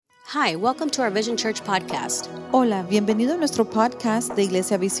Hi, welcome to our Vision Church podcast. Hola, bienvenido a nuestro podcast de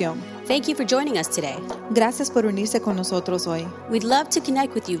Iglesia Visión. Thank you for joining us today. Gracias por unirse con nosotros hoy. We'd love to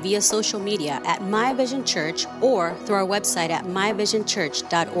connect with you via social media at My Vision Church or through our website at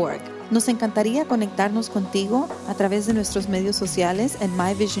myvisionchurch.org. Nos encantaría conectarnos contigo a través de nuestros medios sociales en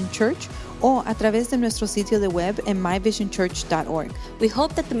My Vision Church o a través de nuestro sitio de web en myvisionchurch.org. We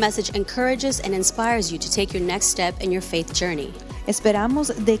hope that the message encourages and inspires you to take your next step in your faith journey.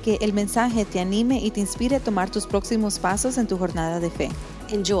 Esperamos de que el mensaje te anime y te inspire a tomar tus próximos pasos en tu jornada de fe.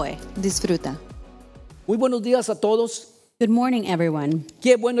 Enjoy. Disfruta. Muy buenos días a todos. Good morning, everyone.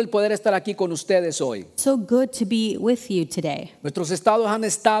 Qué bueno el poder estar aquí con ustedes hoy. So good to be with you today. Nuestros estados han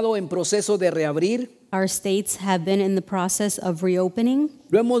estado en proceso de reabrir. Our states have been in the process of reopening.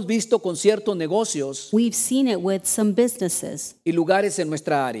 Lo hemos visto con ciertos negocios We've seen it with some businesses y lugares en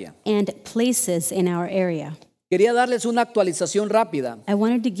nuestra área. and places in our area. Quería darles una actualización rápida I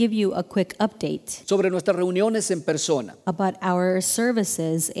wanted to give you a quick update sobre nuestras reuniones en persona. about our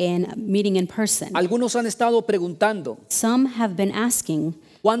services and meeting in person. Algunos han estado preguntando, Some have been asking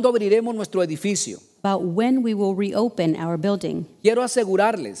 ¿cuándo abriremos nuestro edificio? about when we will reopen our building. Quiero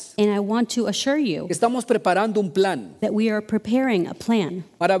asegurarles And I want to assure you que estamos preparando un plan that we are preparing a plan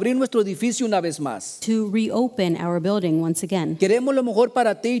para abrir nuestro edificio una vez más. to reopen our building once again. Queremos lo mejor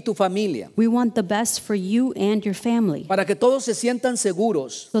para ti y tu familia, We want the best for you and your family para que todos se sientan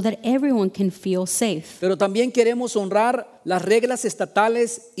seguros. so that everyone can feel safe. Pero también queremos honrar las reglas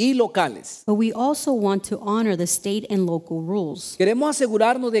estatales y locales. But we also want to honor the state and local rules. Queremos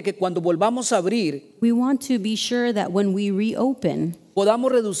asegurarnos de que cuando volvamos a abrir, We want to be sure that when we reopen,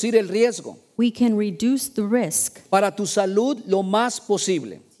 podamos reducir el riesgo we can reduce the risk para tu salud lo más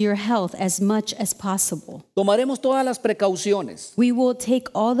posible. to your health as much as possible. Tomaremos todas las precauciones. We will take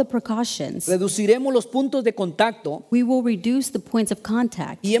all the precautions. Reduciremos los puntos de contacto We will reduce the points of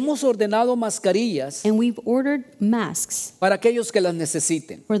contact. y hemos ordenado mascarillas And we've ordered masks para aquellos que las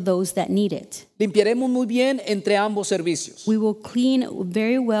necesiten. for those that need it. Limpiaremos muy bien entre ambos servicios. We will clean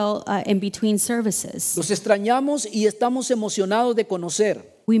very well in between services. Los extrañamos y estamos emocionados de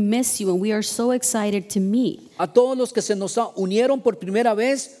conocer We miss you and we are so excited to meet a todos los que se nos unieron por primera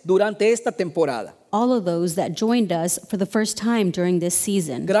vez durante esta temporada. all of those that joined us for the first time during this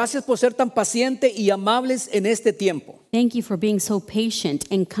season. Gracias por ser tan pacientes y amables en este tiempo. Thank you for being so patient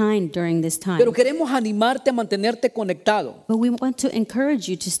and kind during this time. Pero queremos animarte a mantenerte conectado But we want to encourage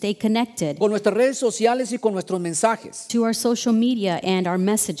you to stay connected con nuestras redes sociales y con nuestros mensajes to our social media and our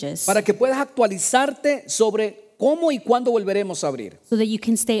messages para que puedas actualizarte sobre cómo y cuándo volveremos a abrir. so that you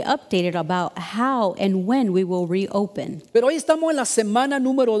can stay updated about how and when we will reopen. Pero hoy estamos en la semana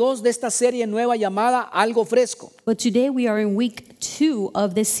número 2 de esta serie nueva llamada Algo Fresco. But today we are in week 2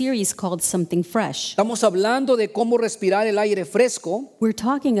 of this series called Something Fresh. Estamos hablando de cómo respirar el aire fresco We're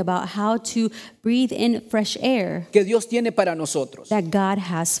talking about how to breathe in fresh air que Dios tiene para nosotros. that God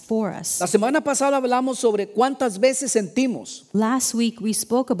has for us. La semana pasada hablamos sobre cuántas veces sentimos Last week we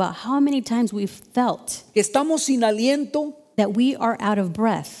spoke about how many times we've felt que estamos sin aliento that we are out of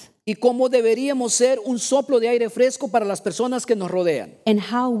breath y cómo deberíamos ser un soplo de aire fresco para las personas que nos rodean. and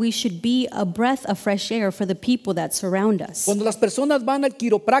how we should be a breath of fresh air for the people that surround us. Cuando las personas van al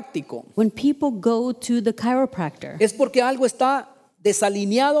quiropráctico When people go to the chiropractor, es porque algo está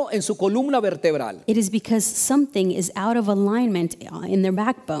desalineado en su columna vertebral. it is because something is out of alignment in their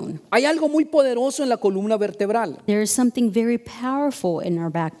backbone. Hay algo muy poderoso en la columna vertebral. There is something very powerful in our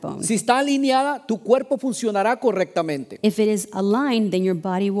backbone. Si está alineada, tu cuerpo funcionará correctamente. If it is aligned, then your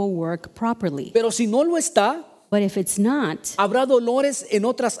body will work properly. Pero si no lo está, But if it's not, habrá dolores en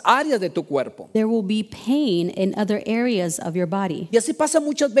otras áreas de tu cuerpo. there will be pain in other areas of your body. Y así pasa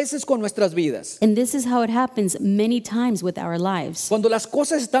muchas veces con nuestras vidas. And this is how it happens many times with our lives. Cuando las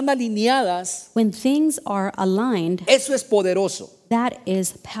cosas están alineadas, When things are aligned, eso es poderoso. that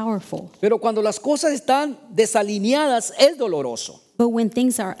is powerful. Pero cuando las cosas están desalineadas, es doloroso. But when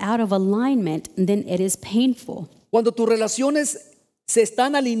things are out of alignment, then it is painful. Cuando tus relaciones se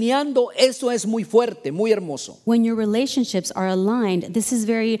están alineando, eso es muy fuerte, muy hermoso. When your relationships are aligned, this is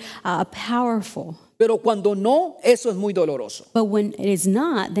very powerful. Pero cuando no, eso es muy doloroso. But when it is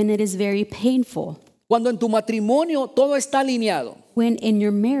not, then it is very painful. Cuando en tu matrimonio todo está alineado, When in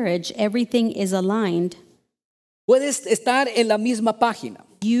your marriage everything is aligned, puedes estar en la misma página.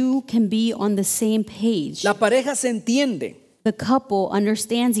 you can be on the same page. La pareja se entiende The couple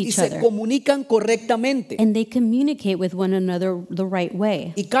understands y each se other comunican correctamente. and they communicate with one another the right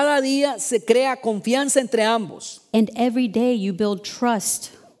way. Y cada día se crea confianza entre ambos. And every day you build trust,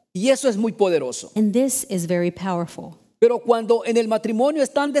 Y eso es muy poderoso. and this is very powerful. Pero cuando en el matrimonio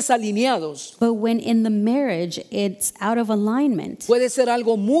están desalineados, But when in the marriage it's out of alignment, puede ser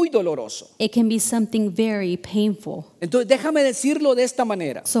algo muy doloroso. it can be something very painful. Entonces déjame decirlo de esta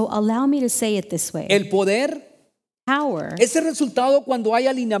manera. So allow me to say it this way. El poder Power es el resultado cuando hay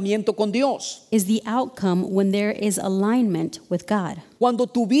alineamiento con Dios. is the outcome when there is alignment with God. Cuando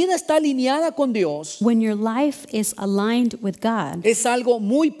tu vida está alineada con Dios, When your life is aligned with God, es algo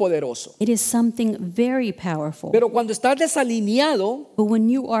muy poderoso. it is something very powerful. Pero cuando estás desalineado, But when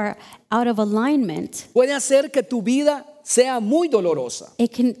you are out of alignment, puede hacer que tu vida sea muy dolorosa.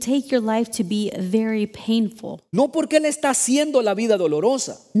 it can take your life to be very painful. No porque Él está haciendo la vida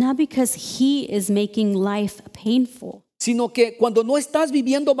dolorosa, Not because He is making life painful, sino que cuando no estás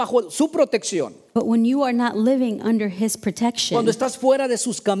viviendo bajo su protección, but when you are not living under His protection, cuando estás fuera de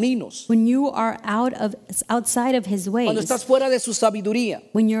sus caminos, when you are outside of His cuando ways, estás fuera de su sabiduría,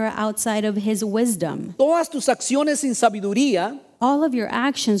 when you're outside of His wisdom, todas tus acciones sin sabiduría all of your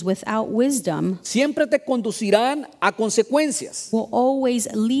actions without wisdom siempre te conducirán a consecuencias. will always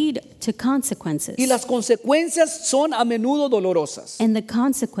lead to consequences. Y las consecuencias son a menudo dolorosas. And the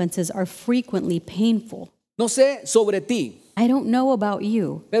consequences are frequently painful. No sé sobre ti, I don't know about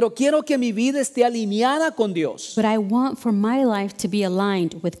you, pero quiero que mi vida esté alineada con Dios but I want for my life to be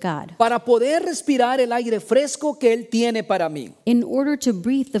aligned with God para poder respirar el aire fresco que Él tiene para mí. in order to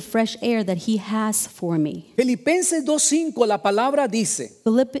breathe the fresh air that He has for me. Filipenses 2:5, la palabra dice: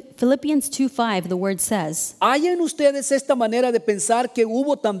 Philippians 2:5, the word says, hay en ustedes esta manera de pensar que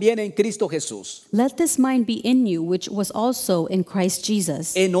hubo también en Cristo Jesús. "Let this mind be in you, which was also in Christ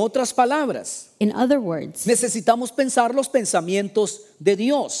Jesus." En otras palabras, In other words, necesitamos pensar los pensamientos de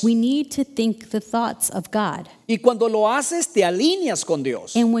Dios. we need to think the thoughts of God. Y cuando lo haces, te alineas con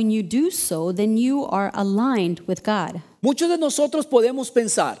Dios. And when you do so, then you are aligned with God. Muchos de nosotros podemos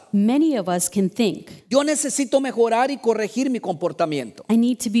pensar: Many of us can think, yo necesito mejorar y corregir mi comportamiento. I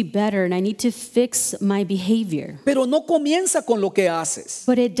need to be better and I need to fix my behavior. Pero no comienza con lo que haces.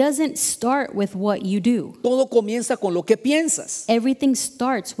 But it doesn't start with what you do. Todo comienza con lo que piensas. Everything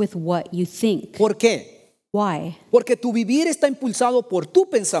starts with what you think. ¿Por qué? Why? Porque tu vivir está impulsado por tu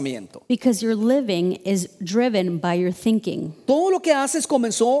pensamiento. Because your living is driven by your thinking. Todo lo que haces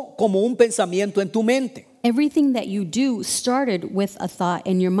comenzó como un pensamiento en tu mente. Everything that you do started with a thought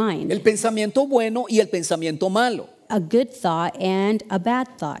in your mind. El pensamiento bueno y el pensamiento malo. A good thought and a bad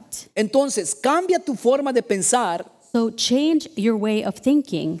thought. Entonces, cambia tu forma de pensar So change your way of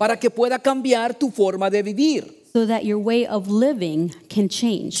thinking para que pueda cambiar tu forma de vivir. so that your way of living can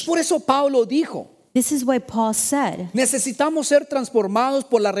change. Por eso Pablo dijo: This is why Paul said, necesitamos ser transformados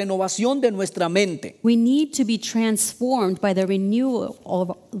por la renovación de nuestra mente. we need to be transformed by the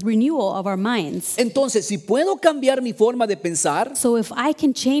renewal of our minds. Entonces, si puedo cambiar mi forma de pensar, So if I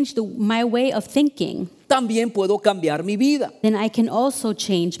can change my way of thinking, también puedo cambiar mi vida. then I can also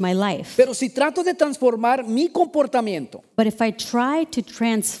change my life. Pero si trato de transformar mi comportamiento But if I try to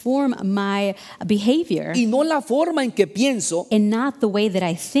transform my behavior y no la forma en que pienso, and not the way that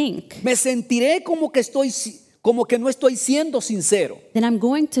I think, me sentiré como que no estoy siendo sincero. then I'm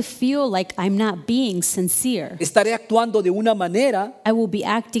going to feel like I'm not being sincere. Estaré actuando de una manera, I will be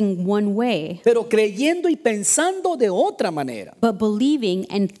acting one way, pero creyendo y pensando de otra manera. but believing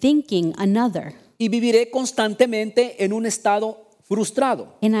and thinking another. Y viviré constantemente en un estado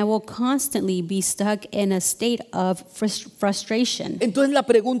frustrado. And I will constantly be stuck in a state of frustration. Entonces la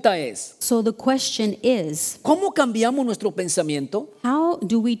pregunta es: So the question is, ¿cómo cambiamos nuestro pensamiento? how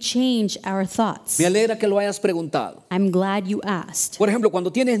do we change our thoughts? Me alegra que lo hayas preguntado. I'm glad you asked. Por ejemplo,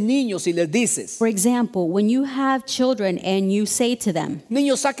 cuando tienes niños y les dices: For example, when you have children and you say to them,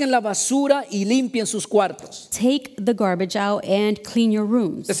 niños, saquen la basura y limpien sus cuartos. take the garbage out and clean your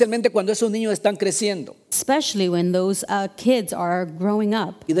rooms, Especialmente cuando esos niños están creciendo. especially when those kids are growing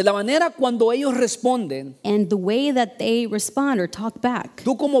up. Y de la manera cuando ellos responden, And the way that they respond or talk back,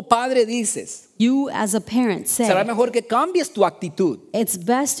 tú como padre dices: you as a parent será say, mejor que cambies tu actitud. it's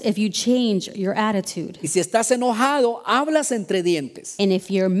best if you change your attitude. Y si estás enojado, hablas entre dientes. And if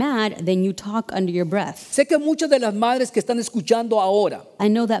you're mad, then you talk under your breath. Sé que muchas de las madres que están escuchando ahora I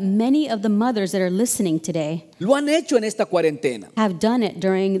know that many of the mothers that are listening today lo han hecho en esta cuarentena. have done it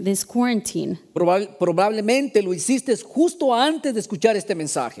during this quarantine. Probablemente lo hiciste justo antes de escuchar este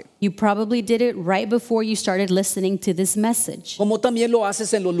mensaje, You probably did it right before you started listening to this message. como también lo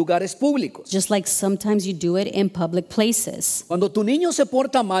haces en los lugares públicos. Just like sometimes you do it in public places. Cuando tu niño se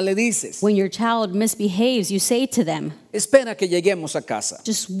porta mal, le dices: When your child misbehaves, you say to them, Espera que lleguemos a casa.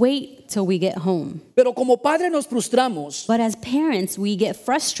 Just wait till we get home. Pero como padres nos frustramos, But as parents, we get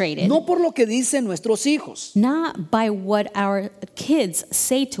frustrated, no por lo que dicen nuestros hijos, not by what our kids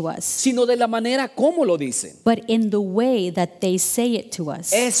say to us, sino de la manera como lo dicen. but in the way that they say it to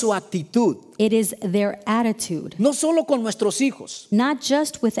us. Es su actitud. It is their attitude, No solo con nuestros hijos, not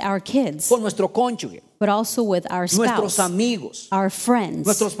just with our kids, con nuestro cónyuge, but also with our nuestros spouse, amigos, our friends,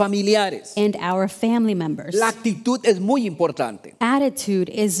 nuestros familiares. and our family members. La actitud es muy importante. Attitude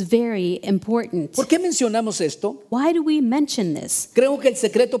is very important. ¿Por qué mencionamos esto? Why do we mention this? Creo que el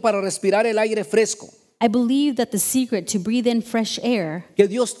secreto para respirar el aire fresco I believe that the secret to breathe in fresh air que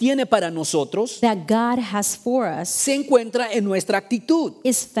Dios tiene para nosotros that God has for us se encuentra en nuestra actitud.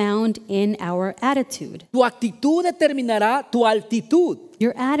 is found in our attitude. Tu actitud determinará tu altitud,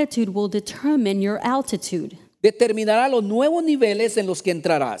 Your attitude will determine your altitude. determinará los nuevos niveles en los que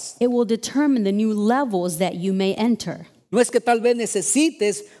entrarás. It will determine the new levels that you may enter. No es que tal vez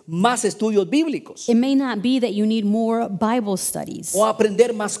necesites más estudios bíblicos It may not be that you need more Bible studies o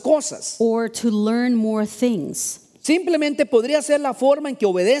aprender más cosas. or to learn more things. Simplemente podría ser la forma en que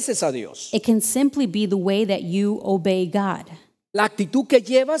obedeces a Dios. It can simply be the way that you obey God. La actitud que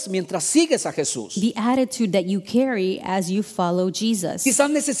llevas mientras sigues a Jesús. The attitude that you carry as you follow Jesus. Quizás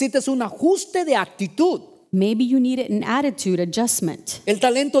necesites un ajuste de actitud. Maybe you need an attitude adjustment. El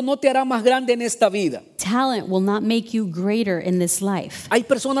talento no te hará más grande en esta vida. Talent will not make you greater in this life. Hay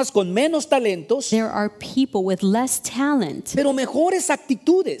personas con menos talentos, There are people with less talent, pero mejores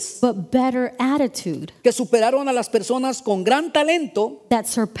actitudes but better attitude que superaron a las personas con gran talento that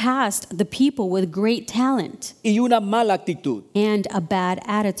surpassed the people with great talent y una mala actitud. and a bad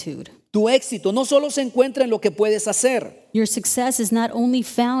attitude. Tu éxito no solo se encuentra en lo que puedes hacer, Your success is not only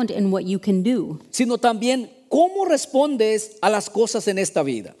found in what you can do, sino también cómo respondes a las cosas en esta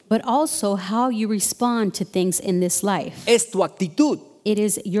vida. but also how you respond to things in this life. Es tu actitud. It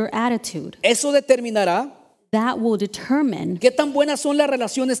is your attitude Eso determinará that will determine qué tan buenas son las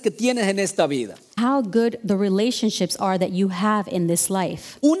relaciones que tienes en esta vida. how good the relationships are that you have in this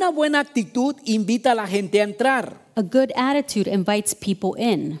life. Una buena actitud invita a la gente a entrar, A good attitude invites people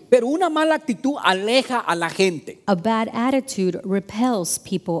in. pero una mala actitud aleja a la gente. A bad attitude repels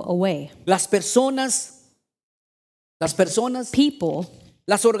people away. Las personas, People,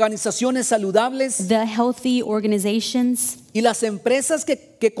 las organizaciones saludables the healthy organizations, y las empresas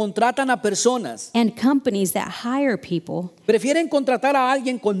que contratan a personas and companies that hire people prefieren contratar a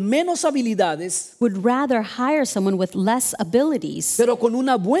alguien con menos habilidades, would rather hire someone with less abilities, pero con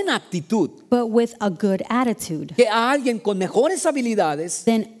una buena actitud, but with a good attitude, que a alguien con mejores habilidades,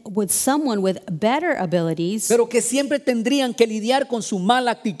 than with someone with better abilities, pero que siempre tendrían que lidiar con su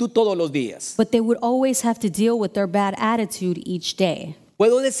mala actitud todos los días. but they would always have to deal with their bad attitude each day.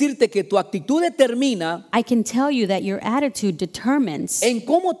 Puedo decirte que tu actitud determina I can tell you that your attitude determines en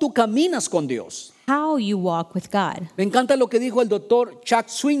cómo tú caminas con Dios. how you walk with God. Me encanta lo que dijo el doctor Chuck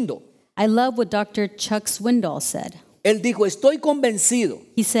Swindoll. I love what Dr. Chuck Swindoll said. Él dijo, estoy convencido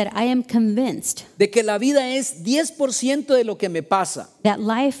He said, I am convinced de que la vida es 10% de lo que me pasa that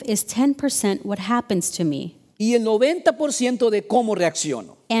life is 10% what happens to me y el 90% de cómo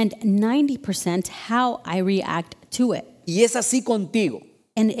reacciono. and 90% how I react to it. Y es así contigo.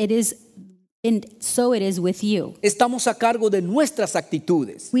 And so it is with you. Estamos a cargo de nuestras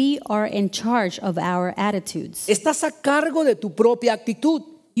actitudes. We are in charge of our attitudes. Estás a cargo de tu propia actitud.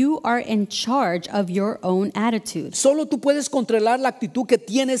 You are in charge of your own attitude. Solo tú puedes controlar la actitud que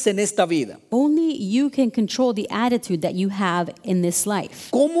tienes en esta vida. Only you can control the attitude that you have in this life.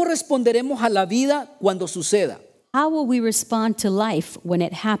 ¿Cómo responderemos a la vida cuando suceda? How will we respond to life when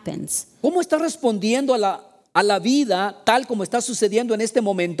it happens? ¿Cómo estás respondiendo a la vida tal como está sucediendo en este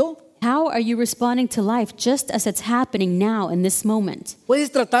momento? How are you responding to life just as it's happening now in this moment?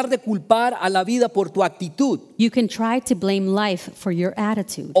 Puedes tratar de culpar a la vida por tu actitud You can try to blame life for your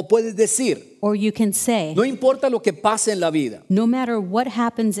attitude. o puedes decir, Or you can say, no importa lo que pase en la vida, no matter what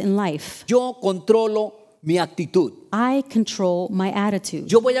happens in life, yo controlo mi actitud. I control my attitude.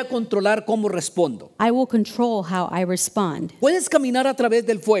 Yo voy a controlar cómo respondo. I will control how I respond. Puedes caminar a través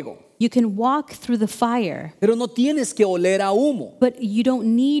del fuego, You can walk through the fire, pero no tienes que oler a humo. but you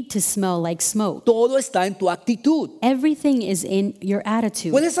don't need to smell like smoke. Todo está en tu actitud. Everything is in your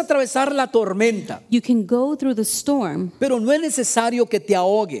attitude. Puedes atravesar la tormenta, You can go through the storm, pero no es necesario que te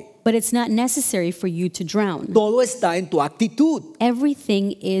ahogue. but it's not necessary for you to drown. Todo está en tu actitud.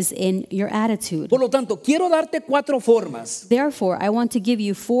 Everything is in your attitude. Por lo tanto, quiero darte 4 formas Therefore, I want to give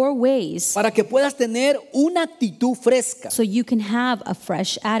you 4 ways para que puedas tener una actitud fresca. so you can have a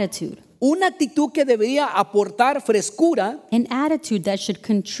fresh attitude. Una actitud que debería aportar frescura an attitude that should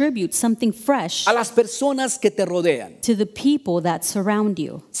contribute something fresh a las personas que te rodean. to the people that surround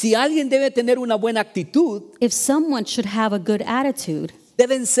you. Si alguien debe tener una buena actitud, If someone should have a good attitude,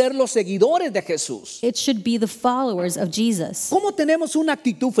 deben ser los seguidores de Jesús. it should be the followers of Jesus. ¿Cómo tenemos una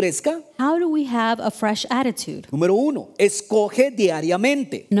actitud fresca? How do we have a fresh attitude? Número 1, escoge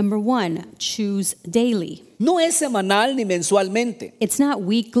diariamente. Number 1, choose daily. No es semanal ni mensualmente. It's not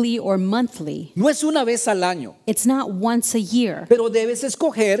weekly or monthly. No es una vez al año, It's not once a year, pero debes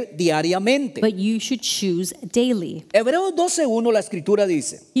escoger diariamente. but you should choose daily. Hebreos 12:1 la escritura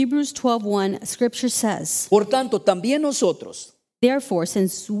dice, Hebrews 12:1 scripture says, por tanto, también nosotros, therefore,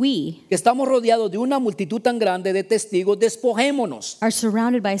 since we que estamos rodeados de una multitud tan grande de testigos, despojémonos. are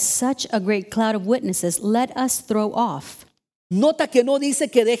surrounded by such a great cloud of witnesses, let us throw off. Nota que no dice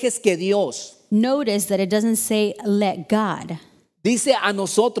que dejes que Dios, Notice that it doesn't say let God. dice a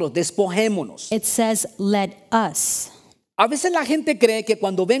nosotros, despojémonos. It says let us. A veces la gente cree que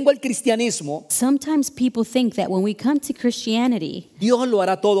cuando vengo al cristianismo, Sometimes people think that when we come to Christianity, Dios lo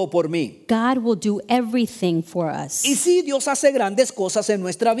hará todo por mí. God will do everything for us. Y sí, Dios hace grandes cosas en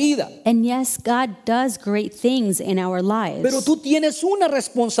nuestra vida, And yes, God does great things in our lives. pero tú tienes una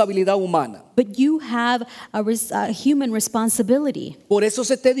responsabilidad humana. But you have a human responsibility. Por eso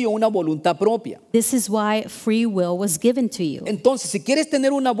se te dio una voluntad propia. This is why free will was given to you. Entonces, si quieres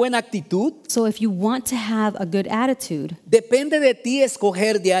tener una buena actitud, So if you want to have a good attitude, depende de ti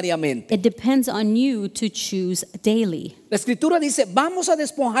escoger diariamente. it depends on you to choose daily. La escritura dice, vamos a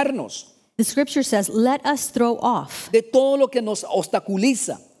despojarnos The scripture says, let us throw off de todo lo que nos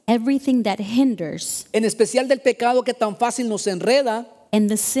obstaculiza, everything that hinders en especial del pecado que tan fácil nos enreda, and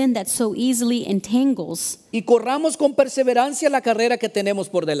the sin that so easily entangles, y corramos con perseverancia la carrera que tenemos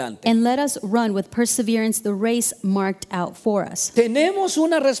por delante. and let us run with perseverance the race marked out for us. Tenemos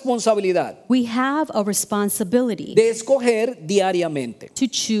una responsabilidad We have a responsibility de escoger diariamente. to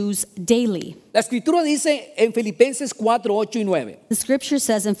choose daily. La escritura dice en Filipenses 4, 8 y 9. The scripture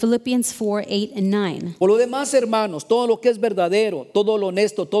says in Philippians 4, 8, and 9, Por lo demás, hermanos, todo lo que es verdadero, todo lo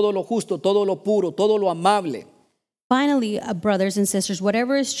honesto, todo lo justo, todo lo puro, todo lo amable, finally, brothers and sisters,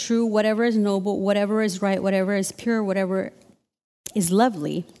 whatever is true, whatever is noble, whatever is right, whatever is pure, whatever is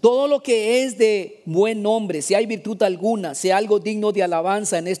lovely, todo lo que es de buen nombre, si hay virtud alguna, si hay algo digno de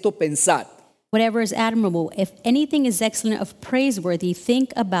alabanza, en esto pensad. whatever is admirable, if anything is excellent of praiseworthy,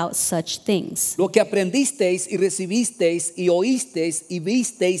 think about such things. Lo que aprendisteis y recibisteis y oísteis y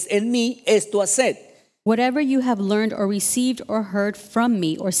visteis en mí, esto haced. Whatever you have learned or received or heard from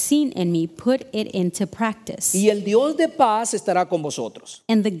me or seen in me, put it into practice. Y el Dios de paz estará con vosotros.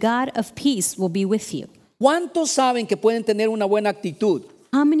 And the God of peace will be with you. ¿Cuántos saben que pueden tener una buena actitud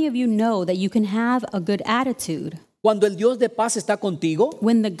How many of you know that you can have a good attitude cuando el Dios de paz está contigo?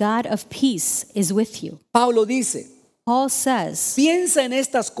 when the God of peace is with you? Pablo dice, Paul says, piensa en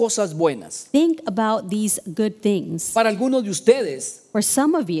estas cosas buenas. think about these good things. Para algunos de ustedes, For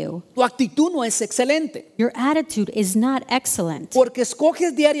some of you, tu actitud no es excelente, your attitude is not excellent porque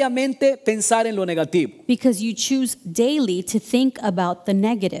escoges diariamente pensar en lo negativo. because you choose daily to think about the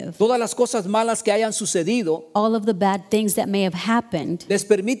negative, Todas las cosas malas que hayan sucedido, all of the bad things that may have happened. les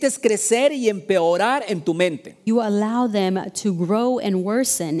permites crecer y empeorar en tu mente. You allow them to grow and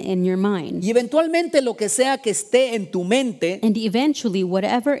worsen in your mind. Y eventualmente lo que sea que esté en tu mente And eventually,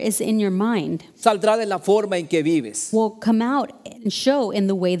 whatever is in your mind saldrá de la forma en que vives. will come out and show in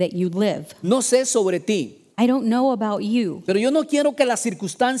the way that you live. No sé sobre ti, I don't know about you, pero yo no quiero que las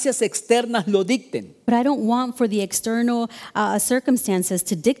circunstancias externas lo dicten. but I don't want for the external circumstances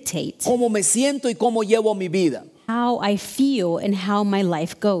to dictate Cómo me siento y cómo llevo mi vida. how I feel and how my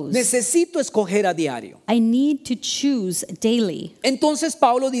life goes. Necesito escoger a diario. I need to choose daily. Entonces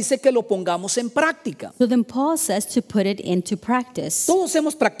Pablo dice que lo pongamos en práctica. So then Paul says to put it into practice. Todos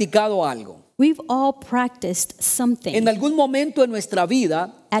hemos practicado algo. We've all practiced something. En algún momento en nuestra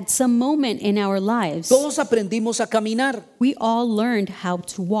vida, At some moment in our lives, todos aprendimos a caminar. we all learned how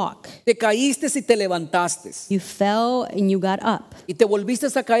to walk. Te caíste y te levantaste. You fell and you got up. Y te volviste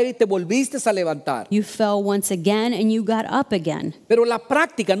a caer y te volviste a levantar. You fell once again and you got up again. Pero la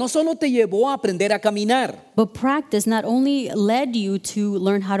práctica no solo te llevó a aprender a caminar, But practice not only led you to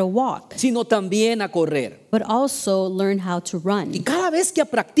learn how to walk, sino también a correr. but also learn how to Y run. cada vez que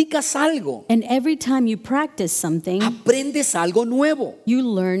practicas algo, And every time you practice something, aprendes algo nuevo. you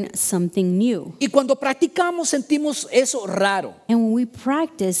learn something new. Y cuando practicamos sentimos eso raro. And when we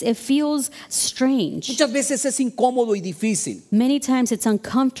practice, it feels strange. Muchas veces es incómodo y difícil Many times it's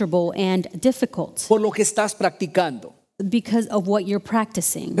uncomfortable and difficult por lo que estás practicando. because of what you're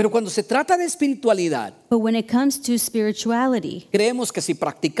practicing. Pero cuando se trata de espiritualidad, But when it comes to spirituality, creemos que si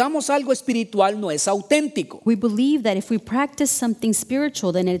practicamos algo espiritual no es auténtico. we believe that if we practice something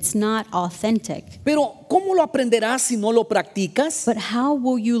spiritual, then it's not authentic. Pero ¿cómo lo aprenderás si no lo practicas? But how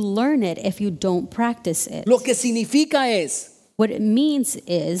will you learn it if you don't practice it? Lo que significa es What it means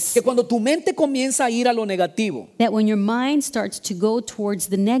is que cuando tu mente comienza a ir a lo negativo, that when your mind starts to go towards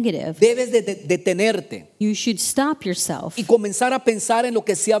the negative, debes de detenerte you should stop yourself y comenzar a pensar en lo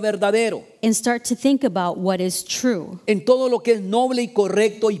que sea verdadero, and start to think about what is true, en todo lo que es noble y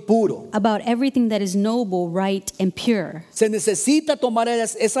correcto y puro. about everything that is noble, right, and pure. Se necesita tomar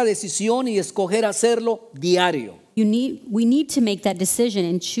esa decisión y escoger hacerlo diario. We need to make that decision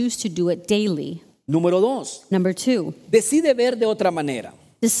and choose to do it daily. Número 2, Number 2, decide ver de otra manera.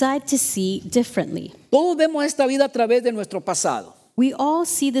 decide to see differently. Todos vemos esta vida a través de nuestro pasado, We all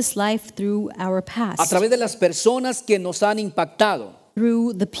see this life through our a past, través de las personas que nos han impactado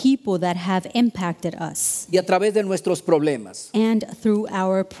through the people that have impacted us, y a través de nuestros problemas. and through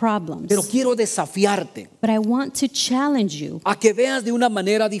our problems. Pero quiero desafiarte But I want to challenge you a que veas de una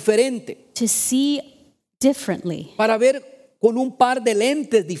manera diferente, to see differently, para ver con un par de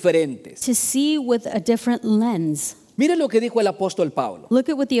lentes diferentes. to see with a different lens. Mire lo que dijo el apóstol Pablo. Look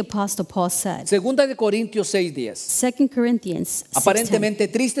at what the Apostle Paul said. Segunda de Corintios 6:10. 2 Corinthians 6:10. Aparentemente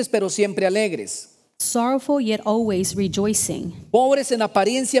tristes pero siempre alegres. Sorrowful yet always rejoicing, Pobres en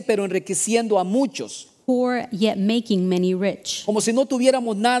apariencia pero enriqueciendo a muchos. poor yet making many rich, Como si no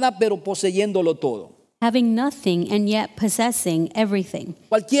tuviéramos nada pero poseyéndolo todo. having nothing and yet possessing everything.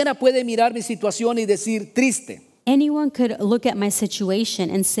 Cualquiera puede mirar mi situación y decir triste, Anyone could look at my situation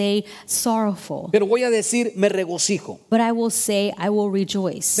and say sorrowful, pero voy a decir me regocijo. but I will say I will Me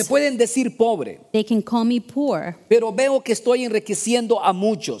rejoice. pueden decir pobre, They can call me poor, pero veo que estoy enriqueciendo a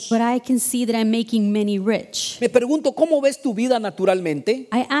muchos. but I can see that I'm making many rich. Me pregunto, ¿cómo ves tu vida naturalmente?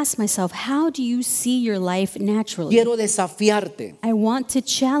 I ask myself, how do you see your life naturally? Quiero desafiarte I want to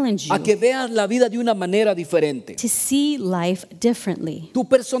challenge a que you veas la vida de una manera diferente. to see life differently. Tu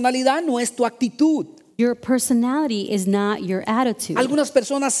personalidad no es tu actitud. Your personality is not your attitude. Algunas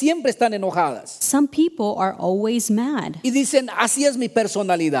personas siempre están enojadas Some people are always mad, y dicen, así es mi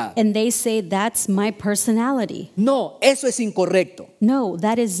personalidad. and they say, that's my personality. No, eso es incorrecto. No,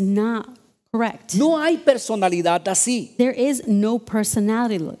 that is not correct. No hay personalidad así. There is no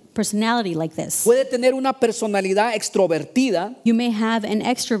personality like this. Puede tener una personalidad extrovertida You may have an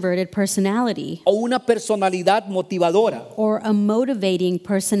extroverted personality o una personalidad motivadora. or a motivating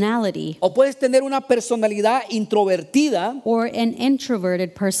personality O puedes tener una personalidad introvertida, or an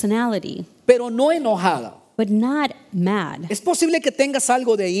introverted personality, pero no enojada. but not mad. Es posible que tengas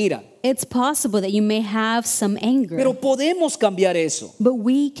algo de ira, It's possible that you may have some anger, pero podemos cambiar eso. but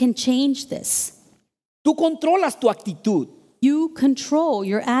we can change this. Tú controlas tu actitud, You control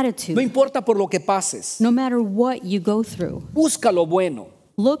your no attitude importa por lo que pases. no matter what you go through. Busca lo bueno.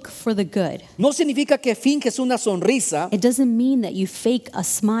 Look for the good. No significa que finges una sonrisa It doesn't mean that you fake a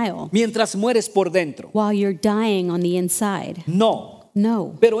smile mientras mueres por dentro. while you're dying on the inside. No,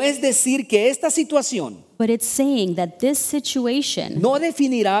 No, pero es decir que esta situación but it's saying that this situation no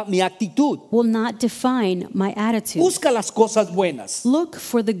definirá mi actitud. will not define my attitude. Busca las cosas buenas. Look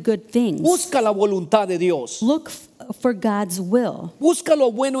for the good things. Busca la voluntad de Dios. Look for God's will. Busca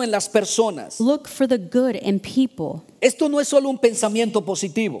lo bueno en las personas. Look for the good in people. Esto no es solo un pensamiento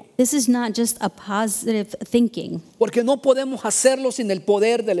positivo, This is not just a positive thinking, porque no podemos hacerlo sin el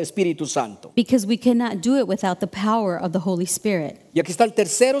poder del Espíritu Santo. because we cannot do it without the power of the Holy Spirit. Y aquí está el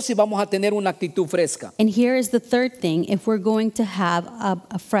tercero si vamos a tener una actitud fresca. And here is the third thing if we're going to have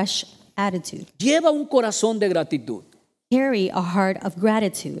a fresh attitude. Lleva un corazón de gratitud. Carry a heart of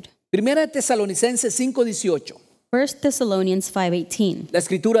gratitude. Primera de Tesalonicenses 5:18. 1 Thessalonians 5:18. La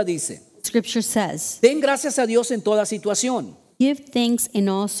escritura dice, Scripture says, den gracias a Dios en toda situación, give thanks in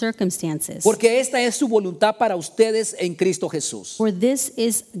all circumstances, porque esta es su voluntad para ustedes en Cristo Jesús. for this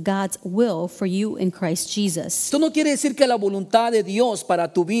is God's will for you in Christ Jesus. Esto no quiere decir que la voluntad de Dios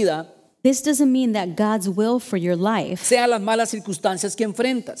para tu vida This doesn't mean that God's will for your life sea las malas circunstancias que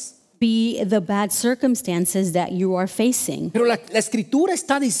enfrentas. be the bad circumstances that you are facing. Pero la escritura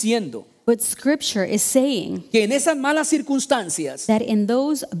está diciendo But Scripture is saying que en esas malas circunstancias that in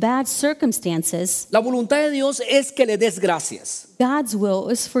those bad circumstances, la voluntad de Dios es que le des gracias. God's will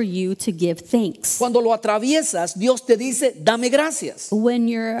is for you to give thanks. Cuando lo atraviesas, Dios te dice, dame gracias. When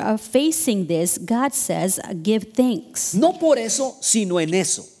you're facing this, God says, give thanks. No por eso, sino en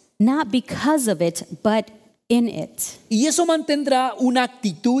eso. Not because of it, but in it. Y eso mantendrá una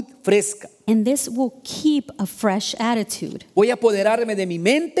actitud fresca. And this will keep a fresh attitude. Voy a apoderarme de mi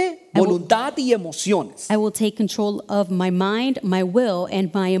mente, voluntad y emociones. I will take control of my mind, my will,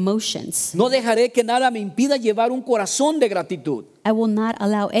 and my emotions. No dejaré que nada me impida llevar un corazón de gratitud. I will not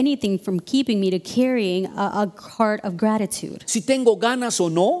allow anything from keeping me to carrying a heart of gratitude. Si tengo ganas o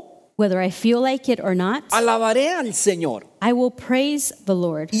no, Whether I feel like it or not, alabaré al Señor I will praise the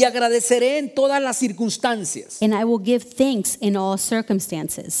Lord. y agradeceré en todas las circunstancias. And I will give thanks in all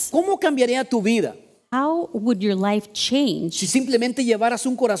circumstances. ¿Cómo cambiaría tu vida How would your life change si simplemente llevaras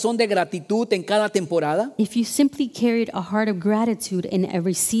un corazón de gratitud en cada temporada? if you simply carried a heart of gratitude in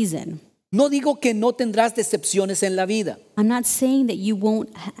every season? No digo que no tendrás decepciones en la vida I'm not saying that you won't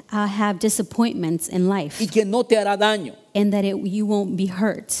have disappointments in life y que no te hará daño. and that you won't be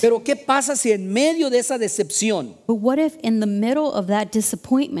hurt. Pero ¿qué pasa si en medio de esa decepción But what if in the middle of that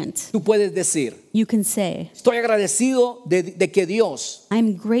disappointment, tú puedes decir, you can say, estoy agradecido de que Dios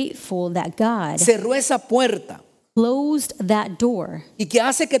I'm grateful that God cerró esa puerta closed that door y que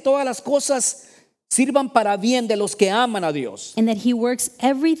hace que todas las cosas sirvan para bien de los que aman a Dios? and that He works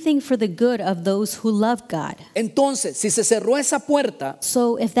everything for the good of those who love God? Entonces, si se cerró esa puerta,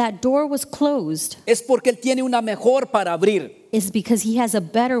 So if that door was closed, es porque Él tiene una mejor para abrir. it's because He has a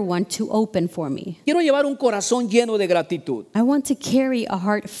better one to open for me. Quiero llevar un corazón lleno de gratitud. I want to carry a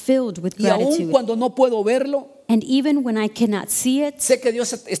heart filled with Y aun gratitude. cuando no puedo verlo, And even when I cannot see it, sé que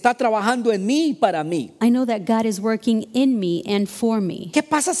Dios está trabajando en mí y para mí. I know that God is working in me and for me. ¿Qué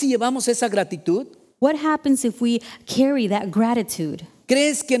pasa si llevamos esa gratitud? What happens if we carry that gratitude?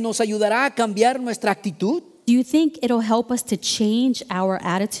 ¿Crees que nos ayudará a cambiar nuestra actitud? Do you think it'll help us to change our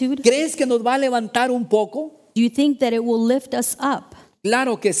attitude? ¿Crees que nos va a levantar un poco? Do you think that it will lift us up?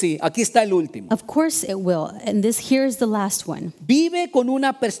 Claro que sí. Aquí está el último. Of course it will. And here's the last one. Vive con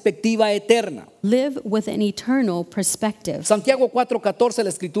una perspectiva eterna. Live with an eternal perspective. Santiago 4:14 la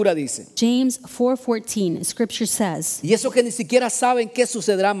escritura dice. James 4:14, scripture says, Y eso que ni siquiera saben qué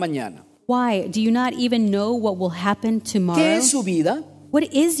sucederá mañana. why do you not even know what will happen ¿Qué tomorrow? es su vida? What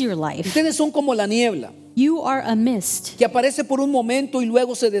is your life? Ustedes son como la niebla You are a mist que aparece por un momento y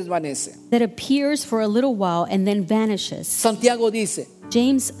luego se desvanece. that appears for a little while and then vanishes. Santiago dice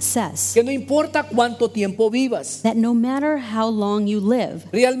James says que no importa cuánto tiempo vivas, that no matter how long you live,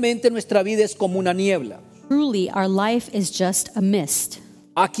 realmente nuestra vida es como una niebla. truly our life is just a mist.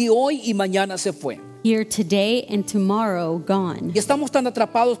 Aquí hoy y mañana se fue. Here today and tomorrow gone. Y estamos tan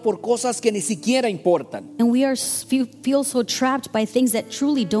atrapados por cosas que ni siquiera importan. And we feel so trapped by things that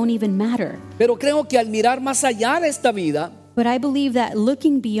truly don't even matter. Pero creo que al mirar más allá de esta vida, But I believe that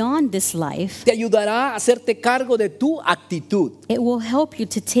looking beyond this life, te ayudará a hacerte cargo de tu actitud. it will help you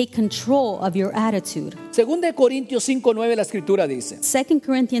to take control of your attitude. Según de Corintios 5:9 la escritura dice, 2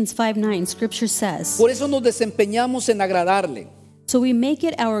 Corinthians 5:9 scripture says, por eso nos desempeñamos en agradarle, so we make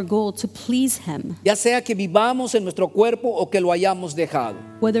it our goal to please Him, ya sea que vivamos en nuestro cuerpo o que lo hayamos dejado.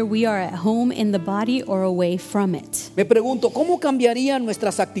 whether we are at home in the body or away from it. Me pregunto, ¿cómo cambiarían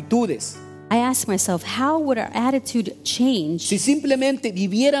nuestras actitudes I ask myself, how would our attitude change si simplemente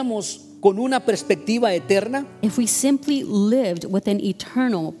viviéramos con una perspectiva eterna? if we simply lived with an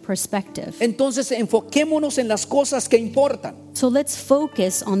eternal perspective? Entonces enfoquémonos en las cosas que importan, So let's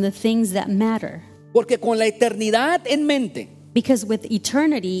focus on the things that matter, porque con la eternidad en mente because with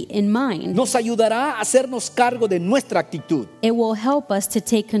eternity in mind, nos ayudará a hacernos cargo de nuestra actitud. it will help us to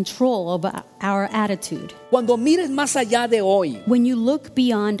take control of our attitude. Cuando mires más allá de hoy, When you look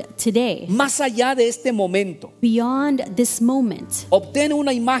beyond today, más allá de este momento, beyond this moment, obtén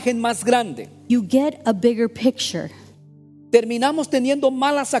una imagen más grande. you get a bigger picture. Terminamos teniendo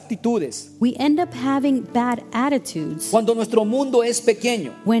malas actitudes We end up having bad attitudes cuando nuestro mundo es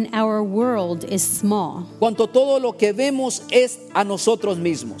pequeño, when our world is small, cuando todo lo que vemos es a nosotros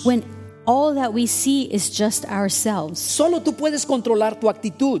mismos. when all that we see is just ourselves. Solo tú puedes controlar tu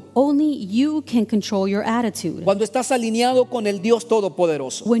actitud Only you can control your attitude. cuando estás alineado con el Dios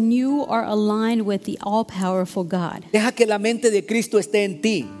Todopoderoso. When you are aligned with the all-powerful God, Deja que la mente de Cristo esté en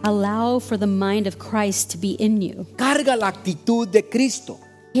ti. allow for the mind of Christ to be in you. Carga la actitud de Cristo.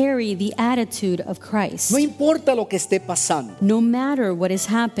 Carry the attitude of Christ. No importa lo que esté pasando. No matter what is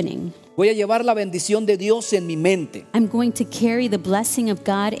happening, Voy a llevar la bendición de Dios en mi mente. I'm going to carry the blessing of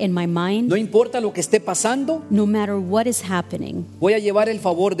God in my mind. No importa lo que esté pasando, No matter what is happening, voy a llevar el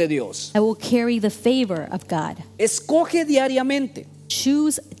favor de Dios. I will carry the favor of God. Escoge diariamente.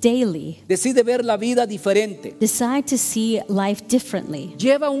 Choose daily. Decide ver la vida diferente. Decide to see life differently.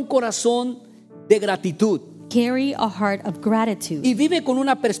 Lleva un corazón de gratitud. Carry a heart of gratitude y vive con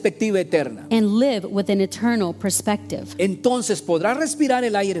una perspectiva eterna. and live with an eternal perspective. Entonces podrás respirar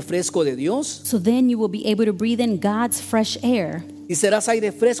el aire fresco de Dios So then you will be able to breathe in God's fresh air, y serás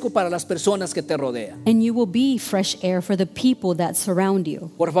aire fresco para las personas que te rodean. and you will be fresh air for the people that surround you.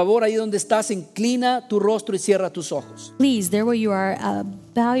 Por favor, ahí donde estás, inclina tu rostro y cierra tus ojos. Please, there where you are,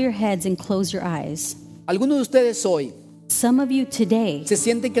 bow your heads and close your eyes. Algunos de ustedes hoy Some of you today, se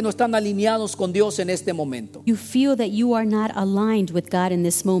sienten que no están alineados con Dios en este momento. you feel that you are not aligned with God in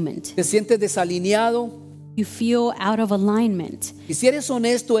this moment. Te sientes desalineado You feel out of alignment. y si eres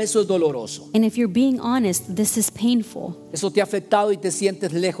honesto, eso es doloroso. And if you're being honest, this is painful. Eso te ha afectado y te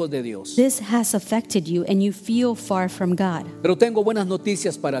sientes lejos de Dios. This has affected you and you feel far from God. Pero tengo buenas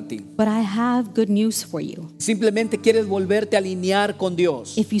noticias para ti. But I have good news for you. Simplemente quieres volverte a alinear con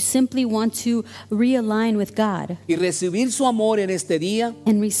Dios If you simply want to realign with God y recibir su amor en este día,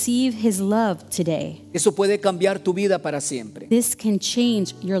 and receive His love today, eso puede cambiar tu vida para siempre. this can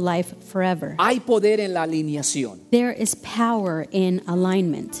change your life forever. Hay poder en la alineación. There is power in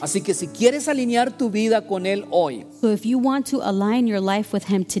alignment. Así que si quieres alinear tu vida con Él hoy, So if you want to align your life with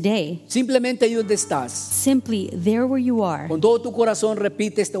Him today, simplemente ahí donde estás, simply there where you are, con todo tu corazón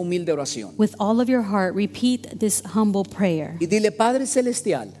repite esta humilde oración. with all of your heart, repeat this humble prayer Y dile, Padre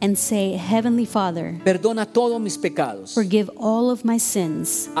Celestial, and say, Heavenly Father, perdona todos mis pecados. forgive all of my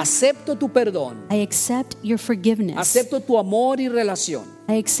sins. Acepto tu perdón. I accept your forgiveness. Acepto tu amor y relación.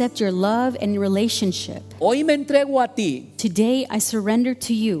 I accept your love and relationship. Hoy me entrego a ti Today I surrender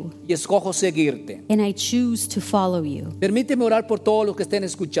to you y escojo seguirte. and I choose to follow you. Permíteme orar por todos los que estén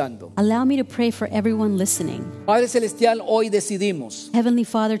escuchando. Allow me to pray for everyone listening. Padre Celestial, hoy decidimos Heavenly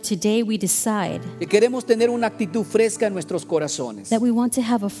Father, today we decide que queremos tener una actitud fresca en nuestros corazones. that we want to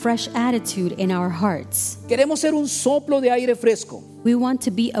have a fresh attitude in our hearts. Queremos ser un soplo de aire fresco We want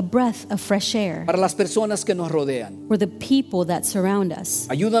to be a breath of fresh air para las personas que nos rodean. for the people that surround us.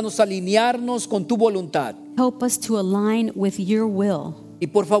 Ayúdanos a alinearnos con tu voluntad. Help us to align with your will. Y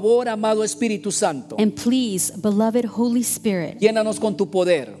por favor, amado Espíritu Santo, And please, beloved Holy Spirit, llénanos con tu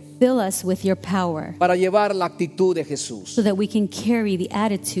poder fill us with your power para llevar la actitud de Jesús. so that we can carry the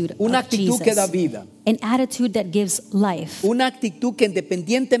attitude Una of actitud que da Jesus. vida. An attitude that gives life. Una actitud que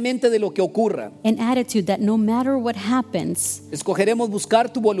independientemente de lo que ocurra, An attitude that no matter what happens, escogeremos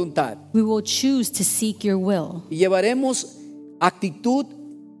buscar tu voluntad we will choose to seek your will. y llevaremos actitud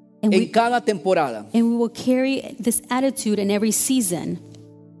And en we, cada temporada. and we will carry this attitude in every season.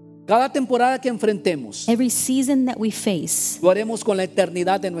 Cada temporada que enfrentemos, Every season that we face, lo haremos con la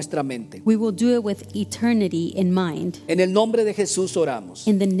eternidad de nuestra mente. we will do it with eternity in mind. En el nombre de Jesús oramos.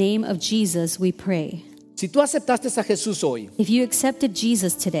 In the name of Jesus, we pray. Si tú aceptaste a Jesús hoy, If you accepted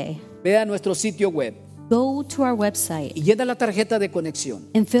Jesus today, ve a nuestro sitio web go to our website y llena la tarjeta de conexión.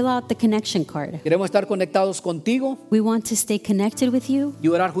 and fill out the connection card. Queremos estar conectados contigo We want to stay connected with you y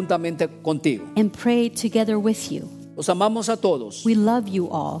orar juntamente contigo. and pray together with you. Los amamos a todos. We love you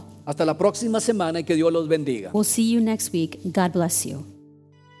all. Hasta la próxima semana y que Dios los bendiga. We'll see you next week. God bless you.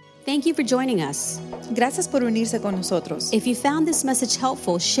 Thank you for joining us. Gracias por unirse con nosotros. If you found this message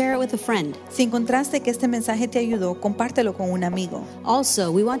helpful, share it with a friend. Si encontraste que este mensaje te ayudó, compártelo con un amigo.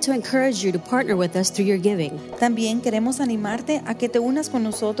 Also, we want to encourage you to partner with us through your giving. También queremos animarte a que te unas con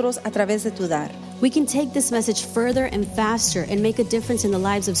nosotros a través de tu dar. We can take this message further and faster and make a difference in the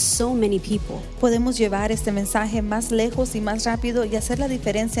lives of so many people. Podemos llevar este mensaje más lejos y más rápido y hacer la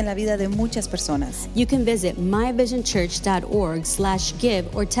diferencia en la vida de muchas personas. You can visit myvisionchurch.org/give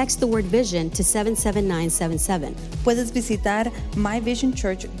or text the word vision to 77977. Puedes visitar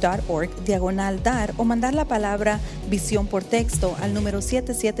myvisionchurch.org/dar o mandar la palabra visión por texto al número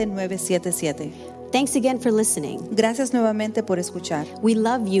 77977. Thanks again for listening. Gracias nuevamente por escuchar. We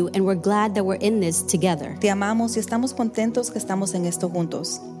love you and we're glad that we're in this together. Te amamos y estamos contentos que estamos en esto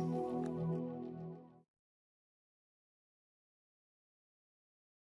juntos.